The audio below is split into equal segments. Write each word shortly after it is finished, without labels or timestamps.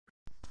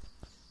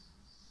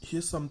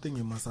Here's something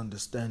you must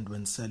understand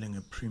when selling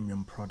a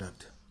premium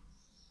product.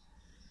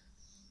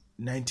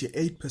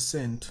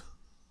 98%,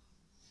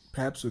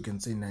 perhaps we can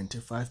say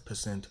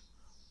 95%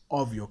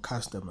 of your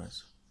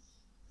customers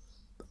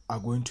are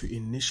going to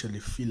initially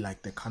feel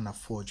like they can't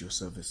afford your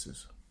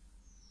services.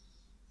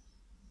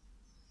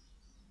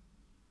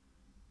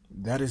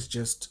 That is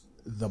just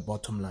the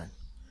bottom line.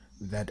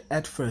 That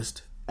at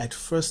first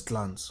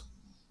glance,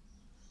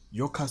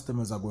 your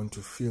customers are going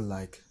to feel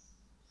like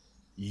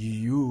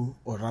you,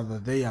 or rather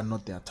they are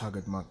not their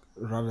target market,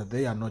 rather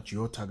they are not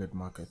your target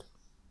market.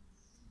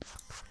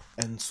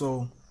 And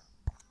so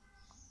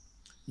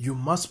you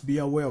must be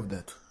aware of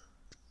that.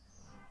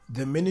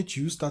 The minute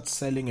you start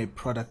selling a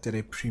product at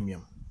a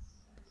premium,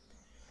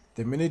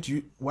 the minute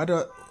you,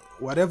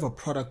 whatever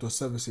product or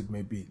service it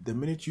may be, the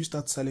minute you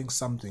start selling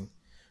something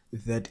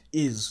that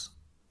is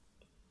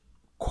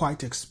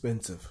quite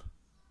expensive,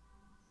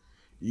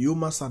 you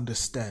must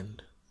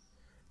understand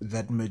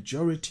that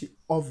majority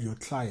of your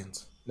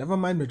clients, never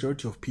mind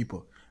majority of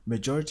people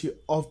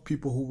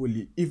who will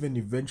even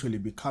eventually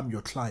become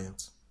your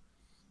clients,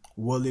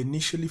 will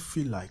initially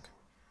feel like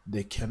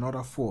they cannot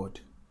afford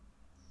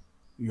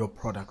your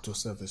product or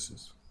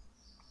services.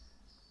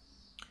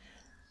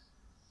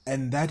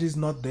 And that is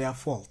not their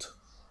fault,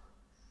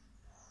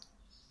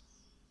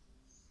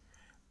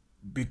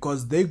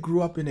 because they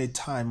grew up in a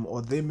time,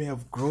 or they may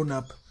have grown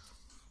up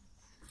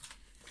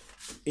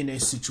in a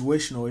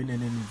situation or in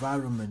an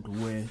environment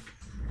where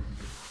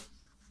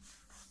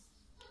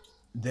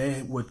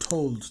they were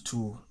told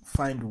to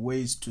find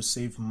ways to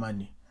save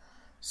money,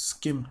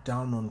 skimp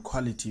down on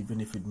quality even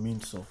if it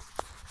means so.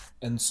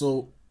 And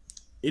so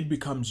it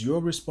becomes your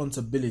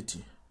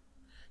responsibility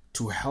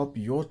to help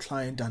your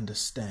client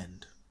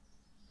understand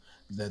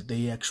that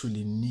they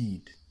actually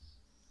need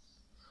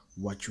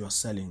what you are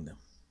selling them,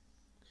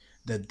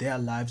 that their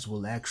lives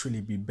will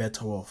actually be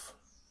better off.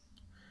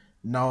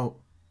 Now,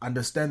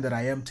 understand that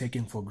I am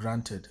taking for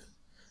granted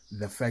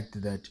the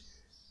fact that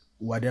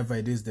whatever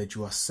it is that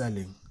you are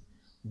selling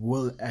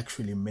will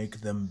actually make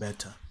them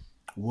better,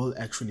 will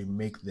actually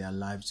make their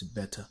lives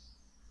better.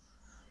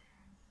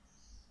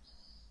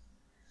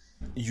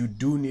 You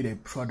do need a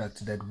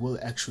product that will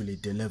actually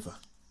deliver.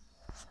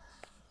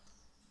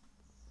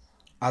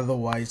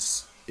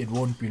 Otherwise, it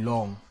won't be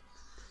long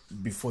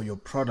before your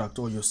product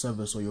or your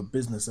service or your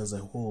business as a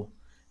whole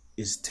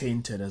is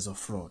tainted as a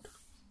fraud.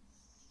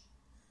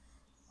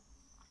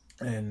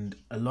 And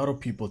a lot of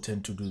people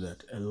tend to do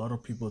that. A lot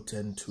of people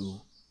tend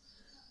to,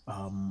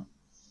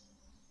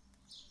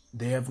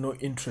 they have no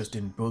interest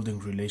in building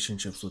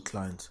relationships with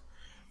clients.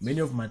 Many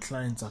of my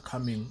clients are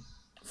coming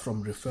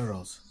from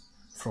referrals,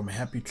 from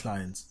happy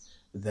clients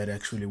that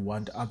actually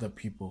want other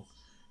people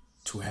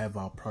to have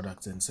our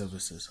products and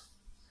services.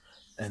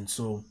 And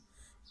so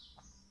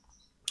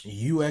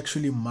you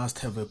actually must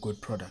have a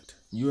good product.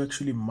 You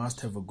actually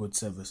must have a good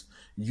service.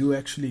 You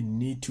actually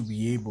need to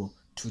be able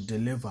to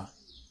deliver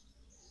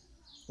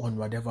on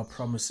whatever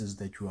promises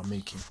that you are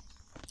making.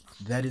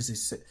 That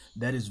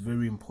is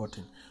very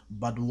important.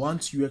 But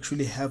once you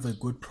actually have a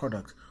good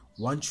product,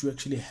 once you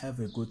actually have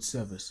a good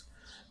service,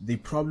 the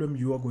problem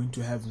you are going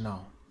to have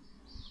now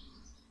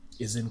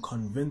is in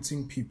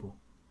convincing people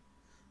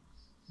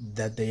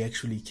that they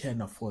actually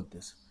can afford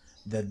this,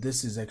 that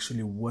this is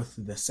actually worth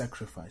the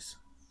sacrifice.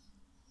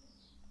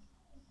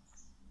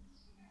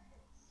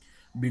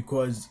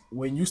 Because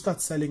when you start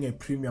selling a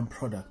premium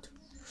product,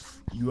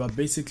 you are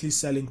basically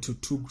selling to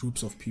two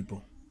groups of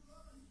people.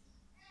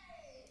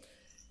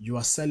 You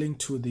are selling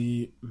to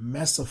the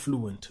mass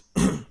affluent.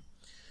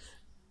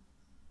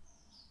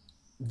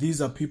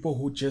 These are people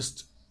who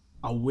just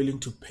are willing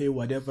to pay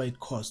whatever it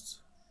costs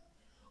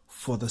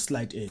for the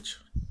slight edge.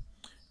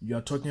 You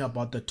are talking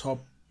about the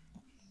top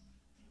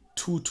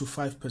 2 to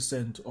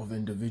 5% of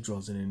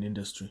individuals in an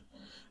industry.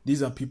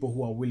 These are people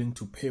who are willing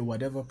to pay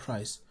whatever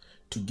price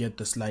to get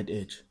the slight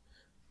edge.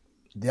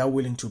 They are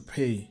willing to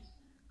pay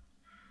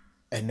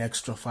an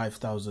extra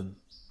 5,000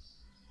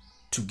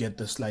 to get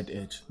the slight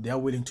edge. They are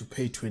willing to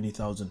pay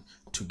 20,000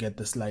 to get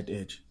the slight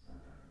edge.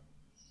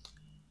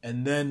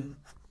 And then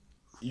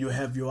you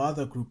have your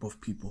other group of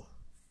people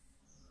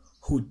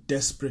who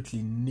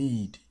desperately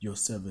need your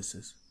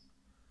services.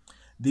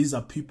 These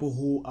are people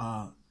who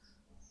are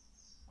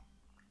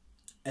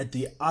at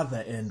the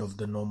other end of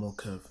the normal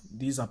curve.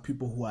 These are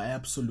people who are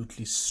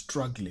absolutely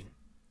struggling,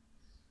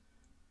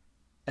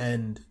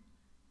 and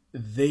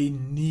they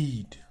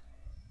need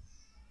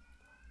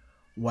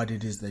what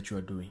it is that you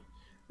are doing.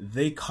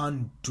 They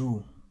can't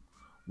do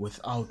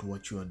without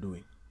what you are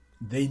doing.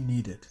 They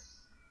need it.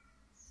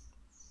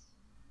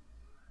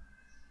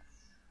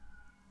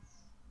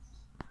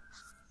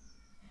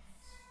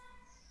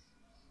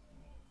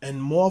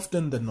 And more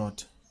often than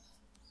not,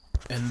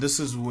 and this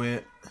is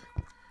where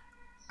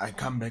I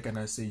come back and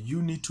I say,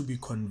 you need to be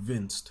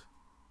convinced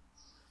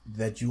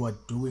that you are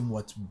doing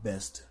what's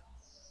best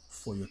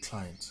for your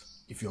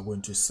clients if you're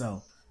going to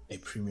sell a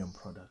premium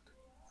product.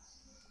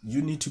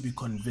 You need to be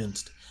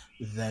convinced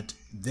that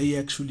they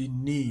actually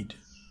need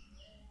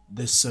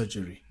this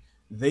surgery.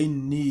 They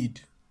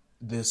need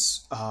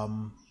this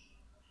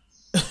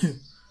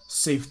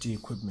safety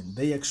equipment.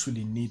 They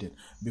actually need it,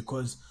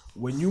 because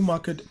when you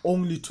market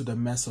only to the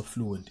mass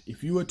affluent,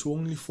 if you were to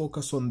only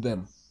focus on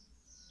them,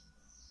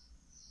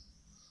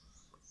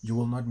 you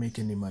will not make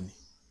any money.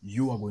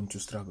 You are going to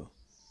struggle.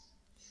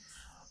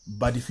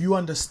 But if you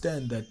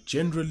understand that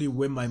generally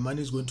where my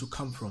money is going to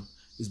come from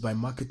is by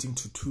marketing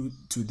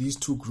to these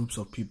two groups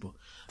of people,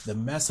 the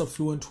mass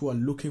affluent who are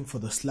looking for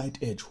the slight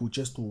edge, who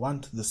just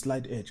want the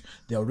slight edge,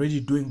 they're already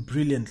doing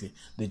brilliantly,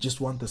 they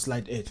just want the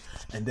slight edge.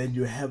 And then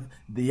you have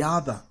the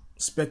other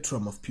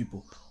spectrum of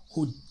people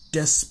who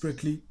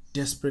desperately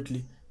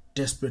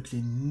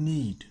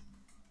need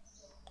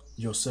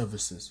your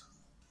services.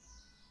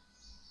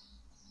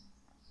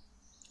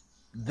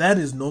 That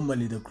is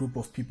normally the group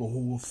of people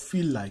who will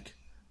feel like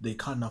they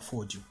can't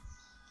afford you.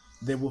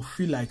 They will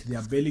feel like they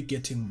are barely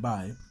getting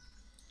by,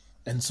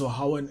 and so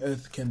how on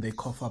earth can they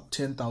cough up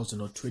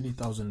 10,000 or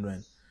 20,000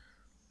 rand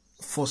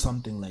for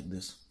something like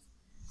this?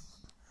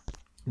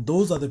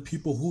 Those are the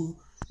people who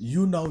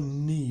you now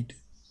need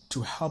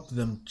to help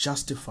them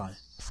justify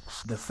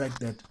the fact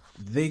that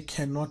they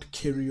cannot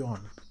carry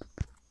on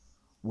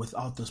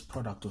without this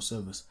product or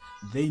service.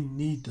 They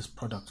need this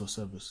product or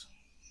service.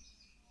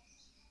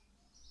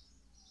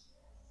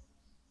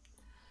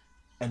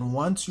 And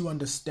once you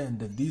understand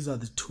that these are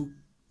the two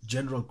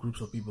general groups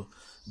of people,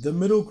 the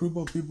middle group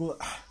of people,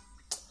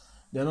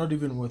 they're not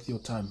even worth your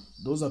time.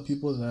 Those are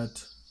people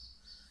that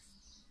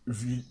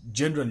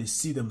generally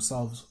see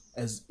themselves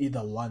as either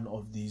one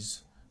of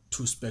these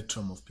two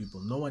spectrum of people.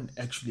 No one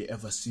actually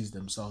ever sees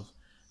themselves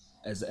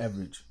as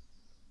average.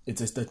 It's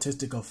a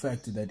statistical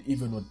fact that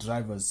even with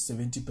drivers,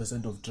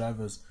 70% of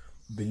drivers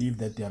believe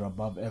that they are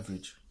above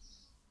average.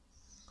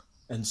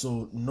 And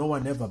so no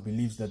one ever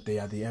believes that they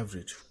are the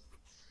average.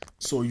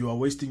 So you are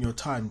wasting your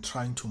time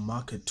trying to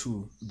market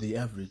to the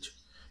average.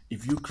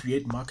 If you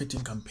create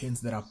marketing campaigns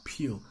that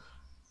appeal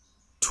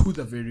to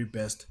the very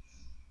best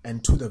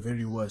and to the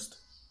very worst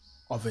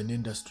of an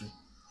industry,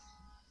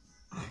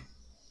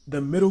 the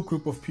middle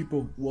group of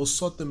people will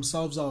sort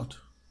themselves out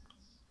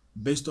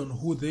based on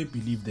who they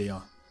believe they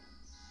are.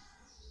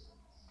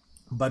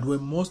 But where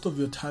most of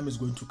your time is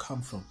going to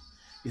come from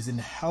is in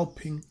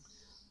helping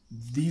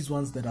these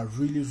ones that are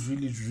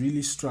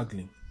really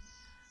struggling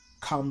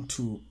come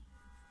to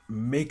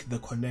make the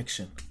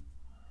connection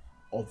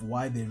of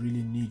why they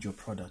really need your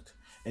product.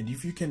 And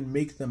if you can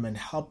make them and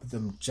help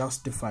them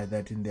justify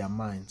that in their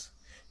minds,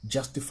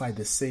 justify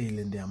the sale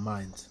in their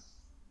minds,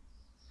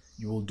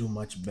 you will do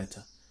much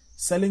better.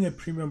 Selling a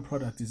premium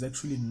product is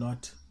actually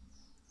not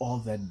all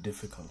that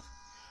difficult,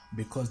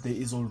 because there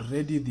is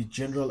already the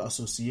general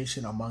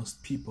association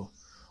amongst people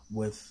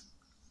with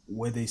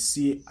where they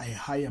see a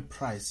higher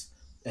price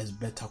as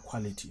better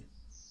quality.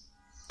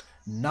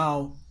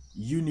 Now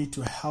you need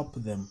to help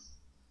them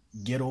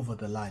get over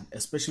the line,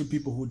 especially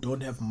people who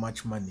don't have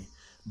much money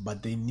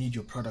but they need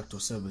your product or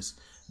service.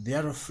 They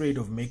are afraid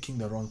of making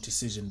the wrong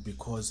decision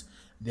because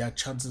their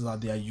chances are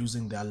they are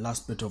using their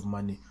last bit of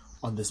money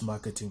on this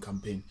marketing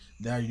campaign.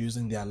 They are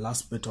using their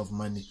last bit of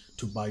money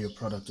to buy your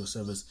product or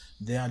service.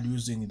 They are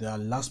using their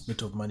last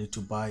bit of money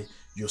to buy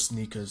your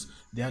sneakers.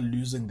 They are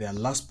losing their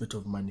last bit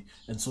of money.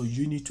 And so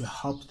you need to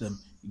help them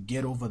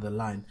get over the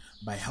line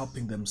by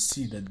helping them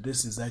see that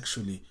this is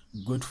actually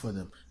good for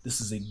them.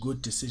 This is a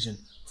good decision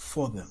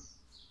for them.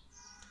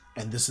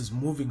 And this is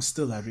moving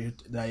still, I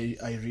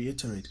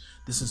reiterate,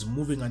 this is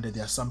moving under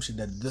the assumption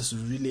that this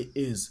really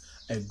is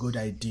a good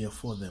idea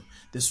for them.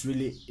 This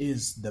really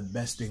is the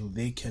best thing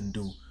they can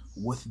do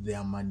with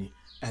their money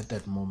at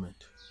that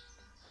moment.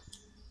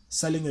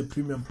 Selling a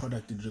premium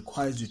product, it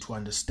requires you to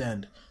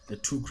understand the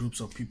two groups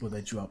of people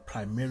that you are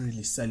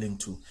primarily selling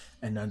to,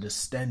 and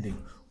understanding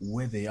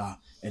where they are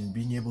and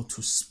being able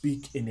to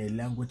speak in a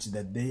language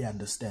that they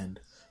understand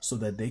so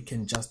that they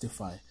can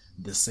justify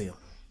the sale.